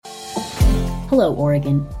Hello,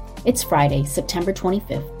 Oregon. It's Friday, September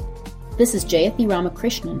 25th. This is Jayathi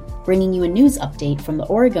Ramakrishnan bringing you a news update from the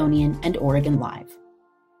Oregonian and Oregon Live.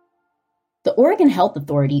 The Oregon Health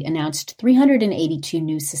Authority announced 382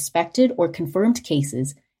 new suspected or confirmed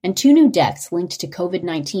cases and 2 new deaths linked to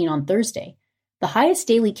COVID-19 on Thursday, the highest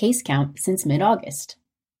daily case count since mid-August.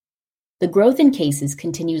 The growth in cases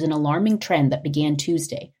continues an alarming trend that began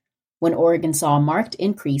Tuesday, when Oregon saw a marked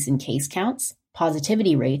increase in case counts,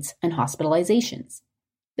 positivity rates, and hospitalizations.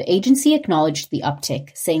 The agency acknowledged the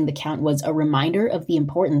uptick, saying the count was a reminder of the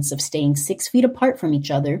importance of staying 6 feet apart from each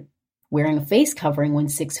other, wearing a face covering when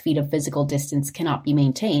 6 feet of physical distance cannot be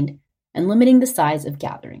maintained, and limiting the size of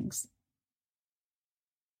gatherings.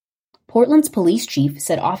 Portland's police chief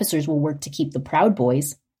said officers will work to keep the Proud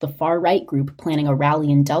Boys, the far-right group planning a rally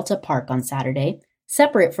in Delta Park on Saturday,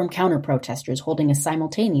 separate from counter-protesters holding a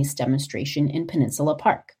simultaneous demonstration in Peninsula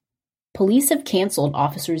Park. Police have canceled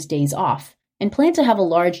officers' days off and plan to have a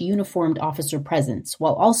large uniformed officer presence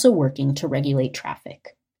while also working to regulate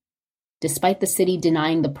traffic. Despite the city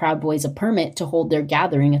denying the Proud Boys a permit to hold their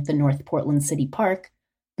gathering at the North Portland City Park,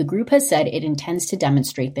 the group has said it intends to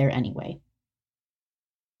demonstrate there anyway.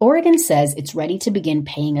 Oregon says it's ready to begin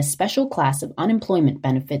paying a special class of unemployment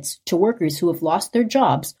benefits to workers who have lost their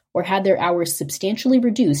jobs or had their hours substantially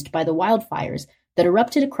reduced by the wildfires that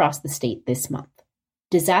erupted across the state this month.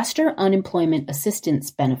 Disaster unemployment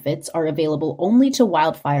assistance benefits are available only to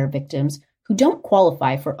wildfire victims who don't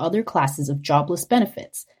qualify for other classes of jobless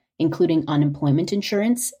benefits, including unemployment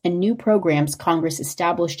insurance and new programs Congress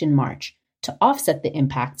established in March to offset the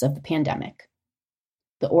impacts of the pandemic.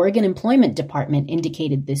 The Oregon Employment Department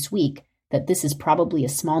indicated this week that this is probably a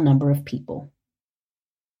small number of people.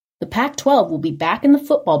 The Pac-12 will be back in the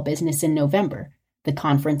football business in November, the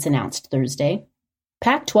conference announced Thursday.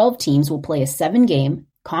 Pac-12 teams will play a 7-game,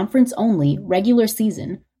 conference-only regular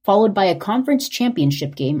season, followed by a conference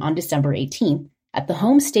championship game on December 18th at the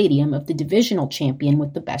home stadium of the divisional champion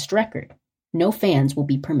with the best record. No fans will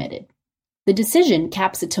be permitted. The decision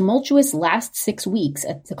caps a tumultuous last 6 weeks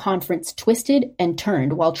as the conference twisted and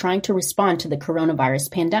turned while trying to respond to the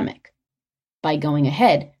coronavirus pandemic. By going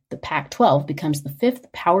ahead, the Pac-12 becomes the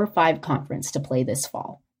 5th Power 5 conference to play this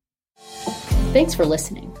fall. Thanks for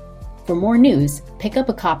listening. For more news, pick up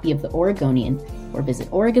a copy of The Oregonian or visit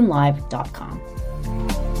OregonLive.com.